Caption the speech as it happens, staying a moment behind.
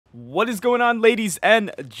What is going on, ladies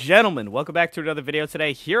and gentlemen? Welcome back to another video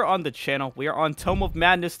today here on the channel. We are on Tome of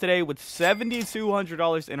Madness today with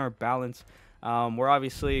 $7,200 in our balance. We're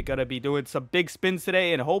obviously going to be doing some big spins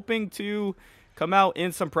today and hoping to come out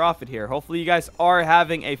in some profit here. Hopefully you guys are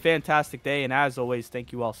having a fantastic day, and as always,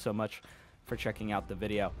 thank you all so much for checking out the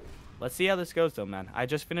video. Let's see how this goes though, man. I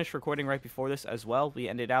just finished recording right before this as well. We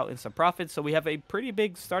ended out in some profit, so we have a pretty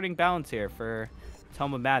big starting balance here for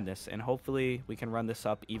Tome of Madness, and hopefully we can run this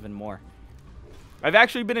up even more. I've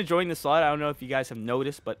actually been enjoying this a lot. I don't know if you guys have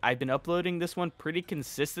noticed, but I've been uploading this one pretty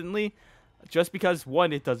consistently just because,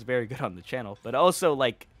 one, it does very good on the channel, but also,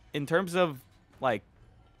 like, in terms of, like,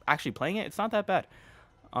 actually playing it, it's not that bad.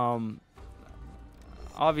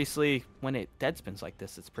 Obviously, when it dead spins like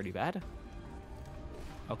this, it's pretty bad.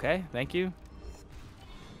 Okay, thank you.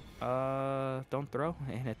 Don't throw,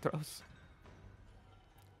 and it throws.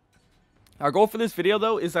 Our goal for this video,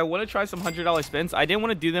 though, is I want to try some $100 spins. I didn't want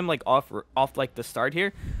to do them like off like the start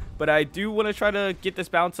here, but I do want to try to get this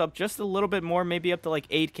balance up just a little bit more, maybe up to like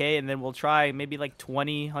 8K, and then we'll try maybe like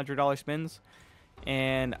 20 $100 spins.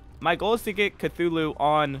 And my goal is to get Cthulhu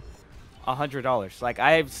on $100. Like,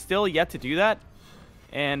 I have still yet to do that,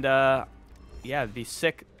 and yeah, it'd be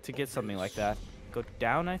sick to get something like that. Go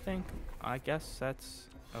down, I think. I guess that's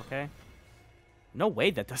okay. No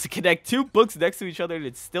way that doesn't connect. Two books next to each other and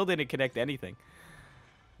it still didn't connect anything.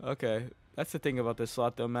 Okay. That's the thing about this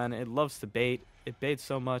slot though, man. It loves to bait. It baits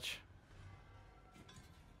so much.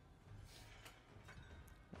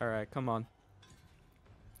 Alright, come on.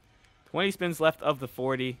 20 spins left of the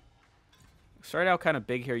 40. Started out kind of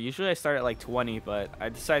big here. Usually I start at like 20, but I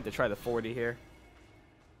decided to try the 40 here.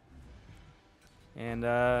 And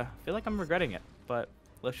I feel like I'm regretting it. But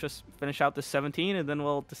let's just finish out the 17 and then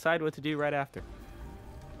we'll decide what to do right after.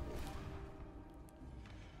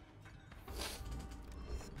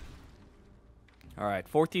 Alright,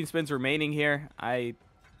 14 spins remaining here. I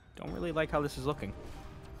don't really like how this is looking.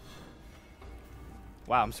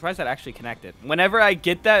 Wow, I'm surprised that actually connected. Whenever I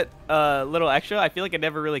get that little extra, I feel like it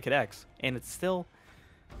never really connects. And it still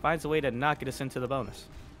finds a way to not get us into the bonus.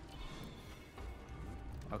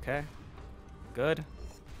 Okay. Good.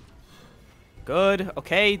 Good.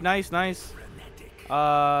 Okay, nice, nice.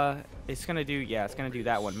 It's gonna do, yeah, it's gonna do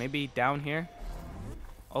that one. Maybe down here.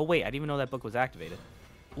 Oh, wait, I didn't even know that book was activated.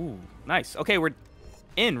 Ooh, nice. Okay, we're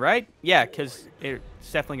in, right? Yeah, because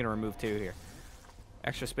it's definitely gonna remove two here.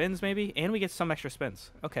 Extra spins, maybe? And we get some extra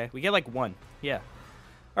spins. Okay, we get like one. Yeah.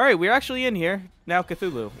 Alright, we're actually in here. Now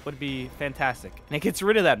Cthulhu would be fantastic. And it gets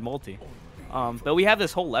rid of that multi. But we have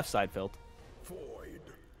this whole left side filled.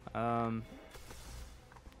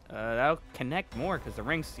 That'll connect more because the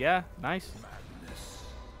rings, yeah, nice.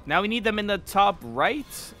 Now we need them in the top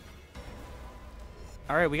right.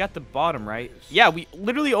 All right, we got the bottom right. Yeah, we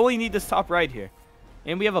literally only need this top right here.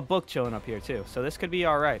 And we have a book chilling up here too, so this could be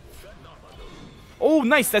all right. Oh,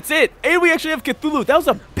 nice, that's it. And we actually have Cthulhu. That was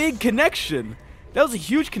a big connection. That was a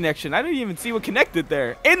huge connection. I didn't even see what connected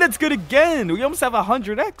there. And that's good again. We almost have a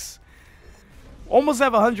 100x. Almost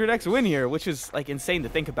have a 100x win here, which is like insane to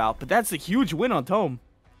think about. But that's a huge win on Tome.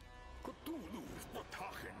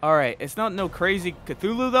 Alright, it's not no crazy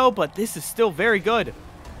Cthulhu though, but this is still very good.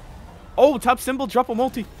 Oh, top symbol, drop a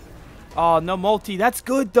multi. Oh, no multi. That's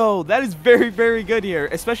good though. That is very, very good here,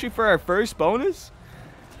 especially for our first bonus.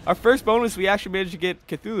 Our first bonus, we actually managed to get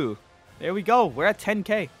Cthulhu. There we go. We're at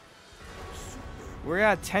 10K. We're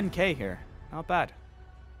at 10K here. Not bad.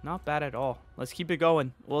 Not bad at all. Let's keep it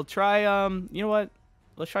going. We'll try, you know what?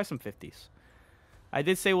 Let's try some 50s. I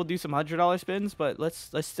did say we'll do some $100 spins, but let's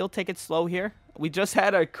still take it slow here. We just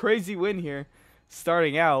had a crazy win here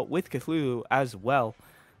starting out with Cthulhu as well.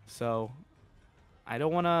 So I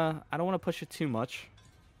don't wanna push it too much.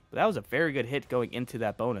 But that was a very good hit going into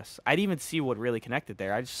that bonus. I didn't even see what really connected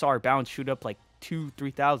there. I just saw our balance shoot up like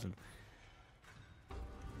 2,000-3,000.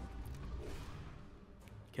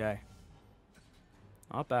 Okay.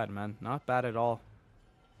 Not bad, man. Not bad at all.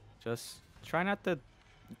 Just try not to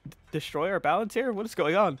destroy our balance here. What is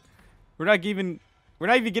going on? We're not even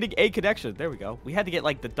getting a connection. There we go. We had to get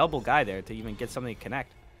like the double guy there to even get something to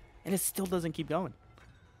connect, and it still doesn't keep going.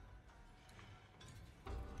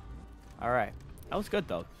 All right, that was good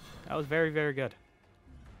though. That was very, very good.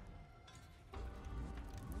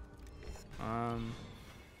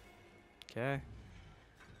 Okay.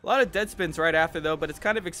 A lot of dead spins right after though, but it's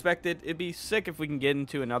kind of expected. It'd be sick if we can get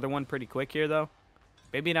into another one pretty quick here though.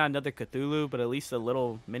 Maybe not another Cthulhu, but at least a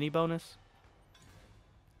little mini bonus.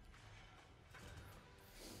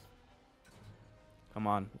 Come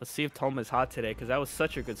on. Let's see if Tome is hot today, because that was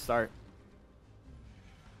such a good start.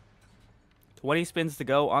 20 spins to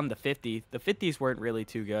go on the 50. The 50s weren't really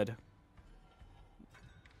too good.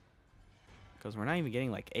 Because we're not even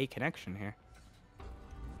getting, like, a connection here.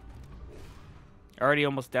 Already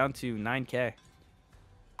almost down to 9K.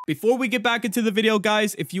 Before we get back into the video,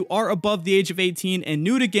 guys, if you are above the age of 18 and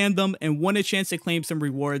new to Gandom and want a chance to claim some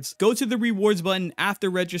rewards, go to the rewards button after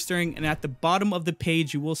registering, and at the bottom of the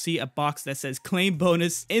page, you will see a box that says claim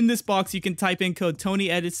bonus. In this box, you can type in code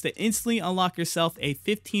TonyEditss to instantly unlock yourself a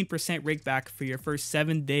 15% rakeback for your first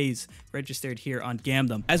 7 days registered here on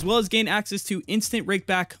Gandom, as well as gain access to instant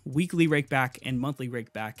rakeback, weekly rakeback, and monthly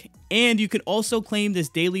rakeback. And you could also claim this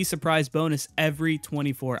daily surprise bonus every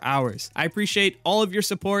 24 hours. I appreciate all of your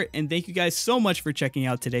support, and thank you guys so much for checking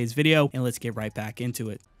out today's video, and let's get right back into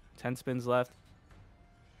it. 10 spins left.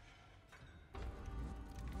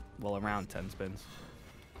 Well, around 10 spins.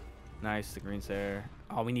 Nice, the green's there.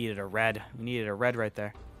 Oh, we needed a red. We needed a red right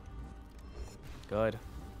there. Good.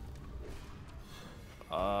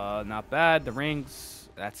 Not bad. The rings.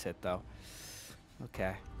 That's it, though.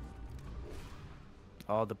 Okay.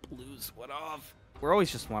 Oh, the blues went off. We're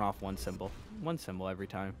always just one off one symbol. One symbol every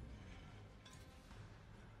time.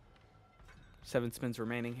 7 spins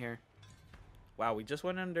remaining here. Wow, we just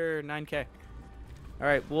went under 9K. All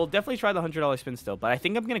right, we'll definitely try the $100 spin still, but I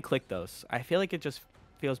think I'm going to click those. I feel like it just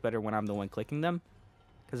feels better when I'm the one clicking them.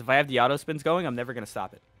 Because if I have the auto spins going, I'm never going to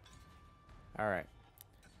stop it. All right.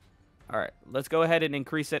 All right, let's go ahead and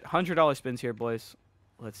increase it. $100 spins here, boys.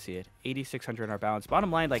 Let's see it. 8,600 in our balance.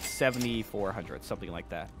 Bottom line, like 7,400, something like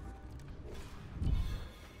that.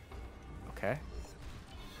 Okay.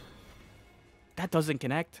 That doesn't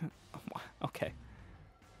connect. Okay.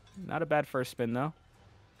 Not a bad first spin, though.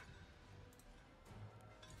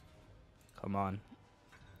 Come on.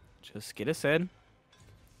 Just get us in.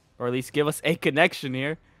 Or at least give us a connection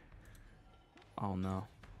here. Oh, no.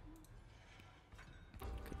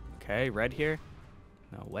 Okay, red here.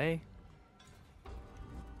 No way.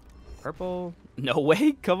 Purple. No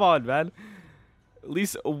way. Come on, man. At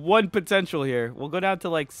least one potential here. We'll go down to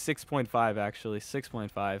like 6.5, actually.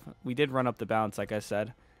 6.5. We did run up the balance, like I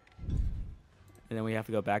said. And then we have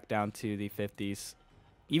to go back down to the 50s.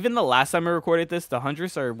 Even the last time I recorded this, the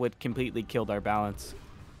 100s are what completely killed our balance.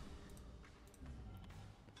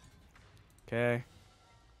 Okay.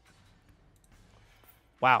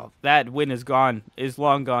 Wow, that win is gone. Is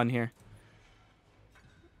long gone here.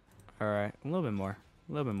 All right, a little bit more.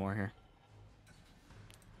 A little bit more here.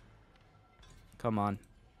 Come on.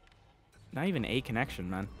 Not even a connection,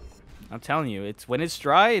 man. I'm telling you, it's when it's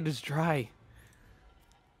dry, it is dry.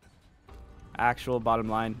 Actual bottom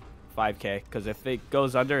line, 5K. Because if it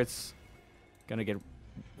goes under, it's going to get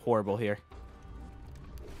horrible here.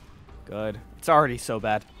 Good. It's already so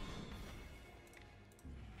bad.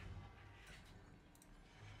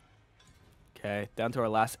 Okay, down to our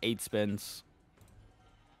last 8 spins.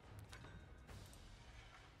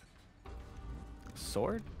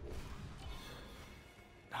 Sword?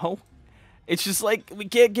 No. It's just like we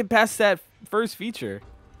can't get past that first feature.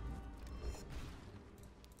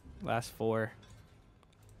 Last 4.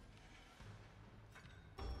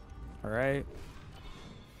 All right.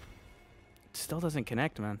 Still doesn't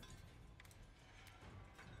connect, man.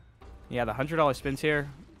 Yeah, the $100 spins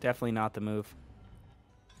here. Definitely not the move.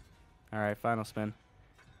 All right, final spin.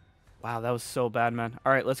 Wow, that was so bad, man.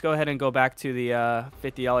 All right, let's go ahead and go back to the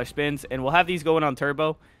 $50 spins, and we'll have these going on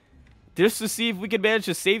turbo just to see if we can manage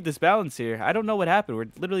to save this balance here. I don't know what happened. We're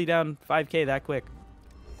literally down 5K that quick.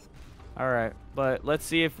 All right, but let's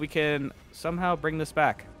see if we can somehow bring this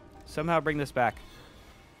back. Somehow bring this back.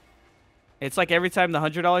 It's like every time the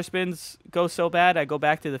 $100 spins go so bad, I go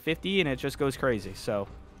back to the 50, and it just goes crazy. So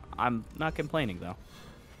I'm not complaining, though.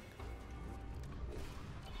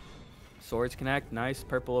 Swords connect. Nice.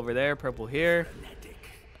 Purple over there. Purple here.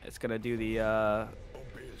 It's going to do the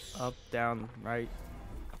up, down, right.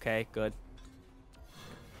 Okay, good.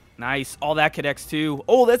 Nice. All that connects too.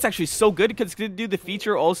 Oh, that's actually so good because it's going to do the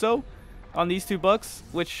feature also on these 2 books,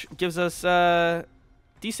 which gives us a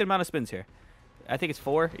decent amount of spins here. I think it's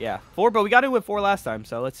 4. Yeah, 4, but we got it with 4 last time,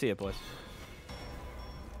 so let's see it, boys.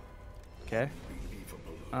 Okay.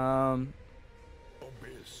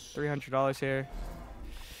 $300 here.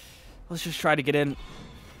 Let's just try to get in.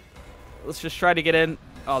 Let's just try to get in.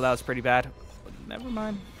 Oh, that was pretty bad. Never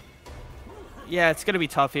mind. Yeah, it's going to be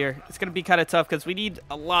tough here. It's going to be kind of tough because we need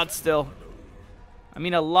a lot still. I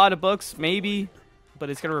mean, a lot of books, maybe, but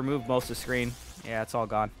it's going to remove most of the screen. Yeah, it's all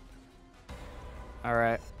gone. All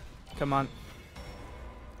right. Come on.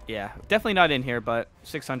 Yeah, definitely not in here, but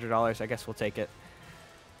 $600. I guess we'll take it.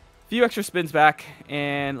 Few extra spins back,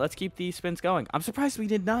 and let's keep these spins going. I'm surprised we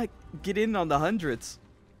did not get in on the hundreds.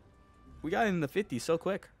 We got in the 50s so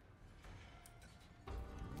quick.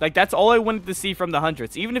 Like, that's all I wanted to see from the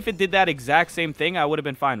hundreds. Even if it did that exact same thing, I would have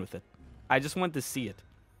been fine with it. I just want to see it.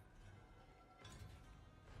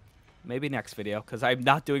 Maybe next video, because I'm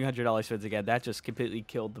not doing $100 spins again. That just completely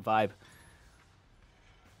killed the vibe.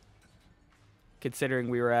 Considering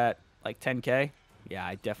we were at like 10K. Yeah,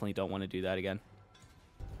 I definitely don't want to do that again.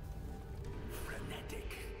 Frenetic.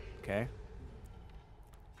 Okay.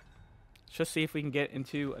 Let's just see if we can get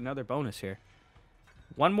into another bonus here.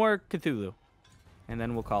 One more Cthulhu, and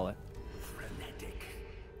then we'll call it. Frenetic.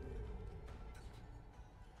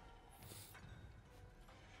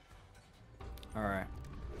 All right.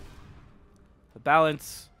 The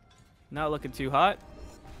balance, not looking too hot.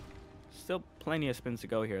 Still plenty of spins to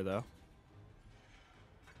go here, though.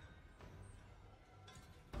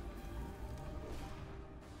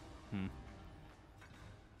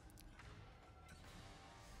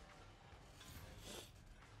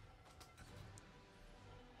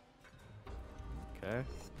 Okay.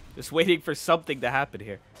 Just waiting for something to happen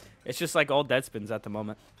here. It's just like all dead spins at the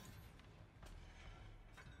moment.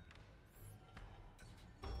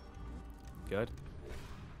 Good.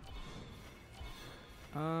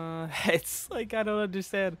 It's like, I don't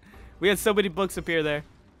understand. We had so many books appear there.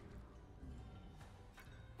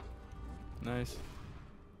 Nice.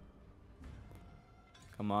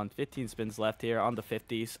 Come on, 15 spins left here on the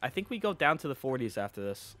 50s. I think we go down to the 40s after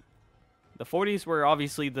this. The 40s were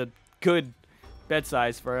obviously the good bet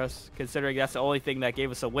size for us, considering that's the only thing that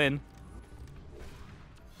gave us a win.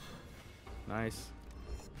 Nice.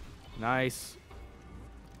 Nice.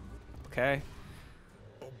 Okay.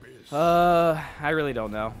 I really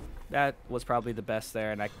don't know. That was probably the best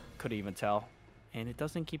there, and I couldn't even tell. And it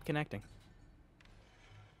doesn't keep connecting.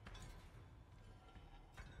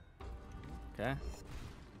 Okay.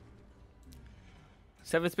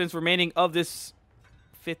 7 spins remaining of this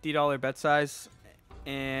 $50 bet size,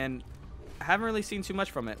 and I haven't really seen too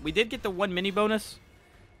much from it. We did get the 1 mini bonus,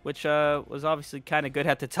 which was obviously kind of good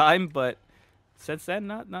at the time, but since then,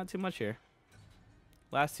 not too much here.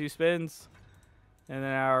 Last 2 spins, and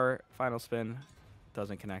then our final spin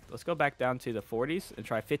doesn't connect. Let's go back down to the 40s and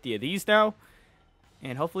try 50 of these now,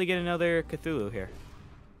 and hopefully get another Cthulhu here.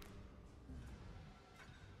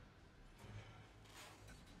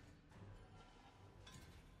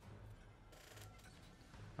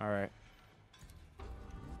 All right.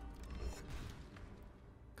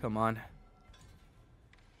 Come on.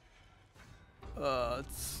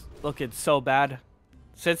 It's looking so bad.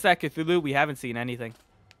 Since that Cthulhu, we haven't seen anything.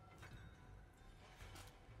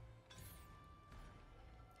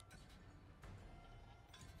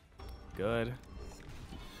 Good.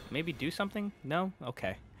 Maybe do something? No?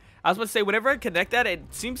 Okay. I was about to say, whenever I connect that, it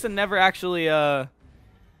seems to never actually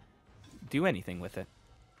do anything with it.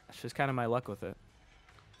 That's just kind of my luck with it.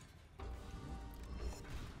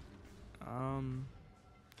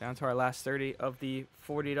 Down to our last 30 of the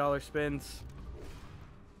 $40 spins.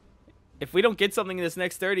 If we don't get something in this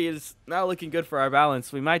next 30, it's not looking good for our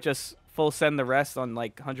balance. We might just full send the rest on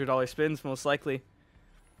like $100 spins, most likely.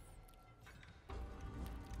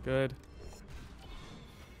 Good.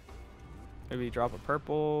 Maybe drop a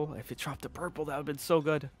purple. If it dropped a purple, that would have been so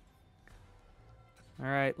good. All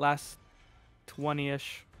right, last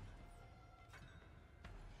 20-ish.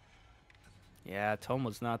 Yeah, Tome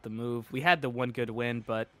was not the move. We had the 1 good win,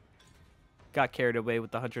 but got carried away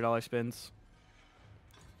with the $100 spins.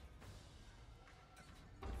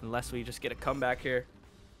 Unless we just get a comeback here.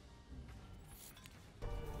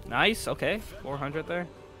 Nice. Okay. 400 there.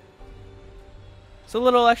 So a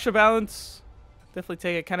little extra balance. Definitely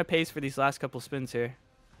take it. Kind of pays for these last couple spins here.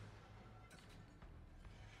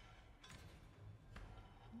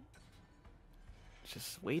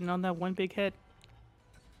 Just waiting on that 1 big hit.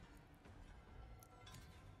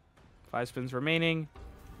 5 spins remaining.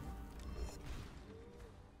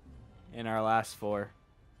 In our last 4.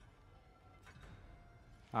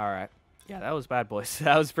 All right. Yeah, that was bad, boys.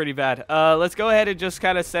 That was pretty bad. Let's go ahead and just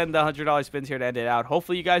kind of send the $100 spins here to end it out.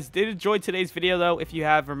 Hopefully you guys did enjoy today's video, though. If you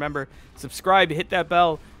have, remember, subscribe, hit that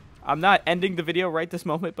bell. I'm not ending the video right this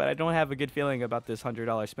moment, but I don't have a good feeling about this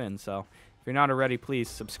 $100 spin. So if you're not already, please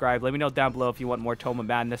subscribe. Let me know down below if you want more Tome of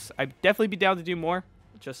Madness. I'd definitely be down to do more.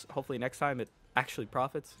 Just hopefully next time it actually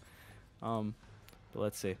profits. But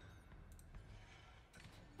let's see.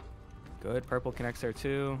 Good. Purple connects there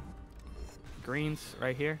too. Greens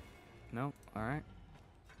right here. No. All right.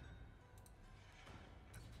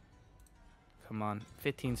 Come on.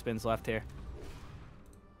 15 spins left here.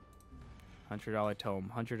 $100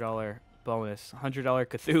 Tome. $100 bonus. $100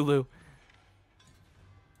 Cthulhu.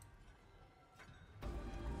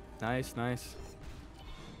 Nice, nice.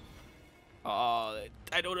 Oh,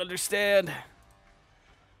 I don't understand.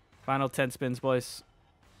 Final 10 spins, boys.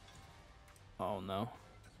 Oh, no.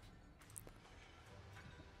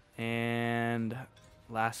 And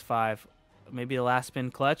Last 5. Maybe the last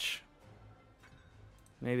spin clutch.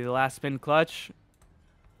 Maybe the last spin clutch.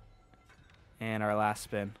 And our last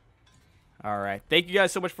spin. All right. Thank you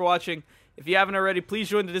guys so much for watching. If you haven't already, please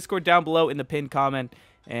join the Discord down below in the pinned comment.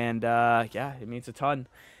 And, yeah, it means a ton.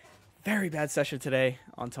 Very bad session today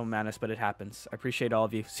on Tome of Madness, but it happens. I appreciate all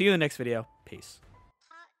of you. See you in the next video. Peace.